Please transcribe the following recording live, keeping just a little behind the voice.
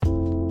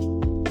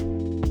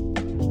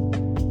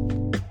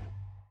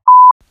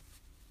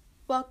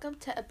Welcome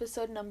to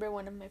episode number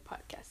 1 of my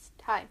podcast.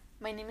 Hi,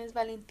 my name is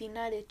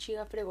Valentina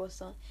Arechiga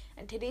Fregoso,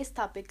 and today's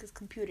topic is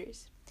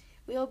computers.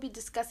 We will be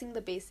discussing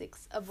the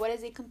basics of what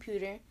is a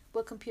computer,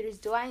 what computers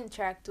do I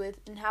interact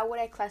with, and how would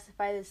I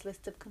classify this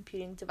list of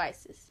computing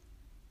devices.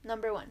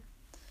 Number 1.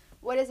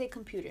 What is a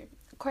computer?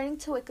 According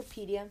to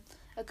Wikipedia,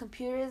 a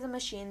computer is a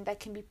machine that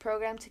can be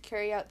programmed to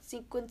carry out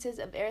sequences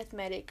of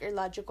arithmetic or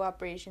logical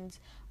operations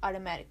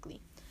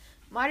automatically.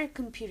 Modern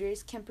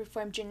computers can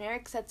perform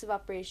generic sets of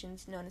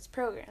operations known as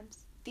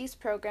programs. These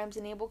programs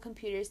enable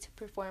computers to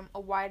perform a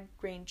wide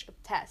range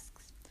of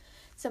tasks.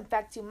 Some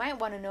facts you might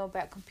want to know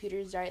about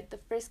computers are: the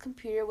first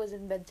computer was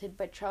invented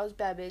by Charles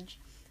Babbage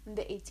in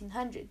the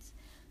 1800s.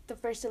 The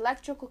first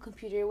electrical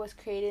computer was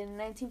created in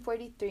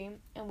 1943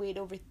 and weighed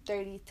over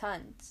 30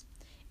 tons.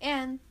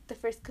 And the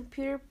first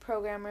computer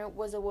programmer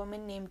was a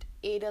woman named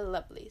Ada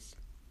Lovelace.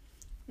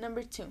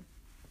 Number 2.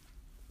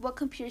 What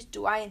computers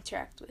do I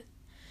interact with?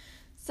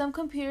 Some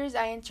computers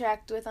I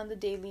interact with on the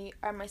daily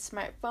are my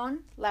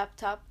smartphone,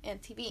 laptop,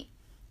 and TV.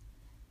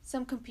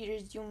 Some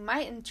computers you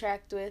might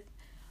interact with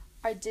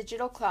are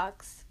digital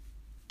clocks,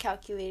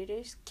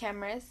 calculators,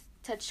 cameras,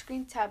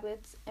 touchscreen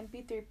tablets,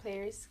 MP3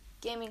 players,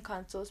 gaming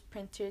consoles,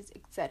 printers,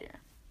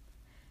 etc.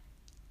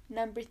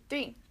 Number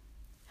 3.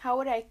 How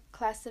would I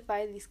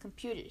classify these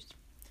computers?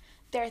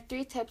 There are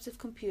 3 types of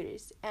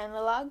computers: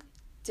 analog,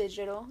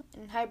 digital,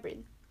 and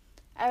hybrid.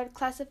 I would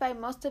classify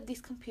most of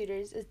these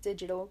computers as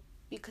digital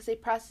because they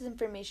process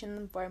information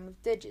in the form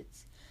of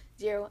digits,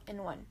 0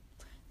 and 1.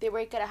 They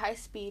work at a high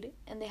speed,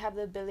 and they have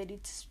the ability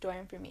to store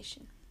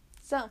information.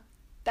 So,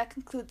 that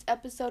concludes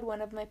episode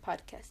 1 of my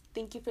podcast.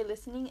 Thank you for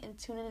listening, and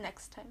tune in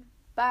next time.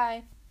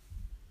 Bye!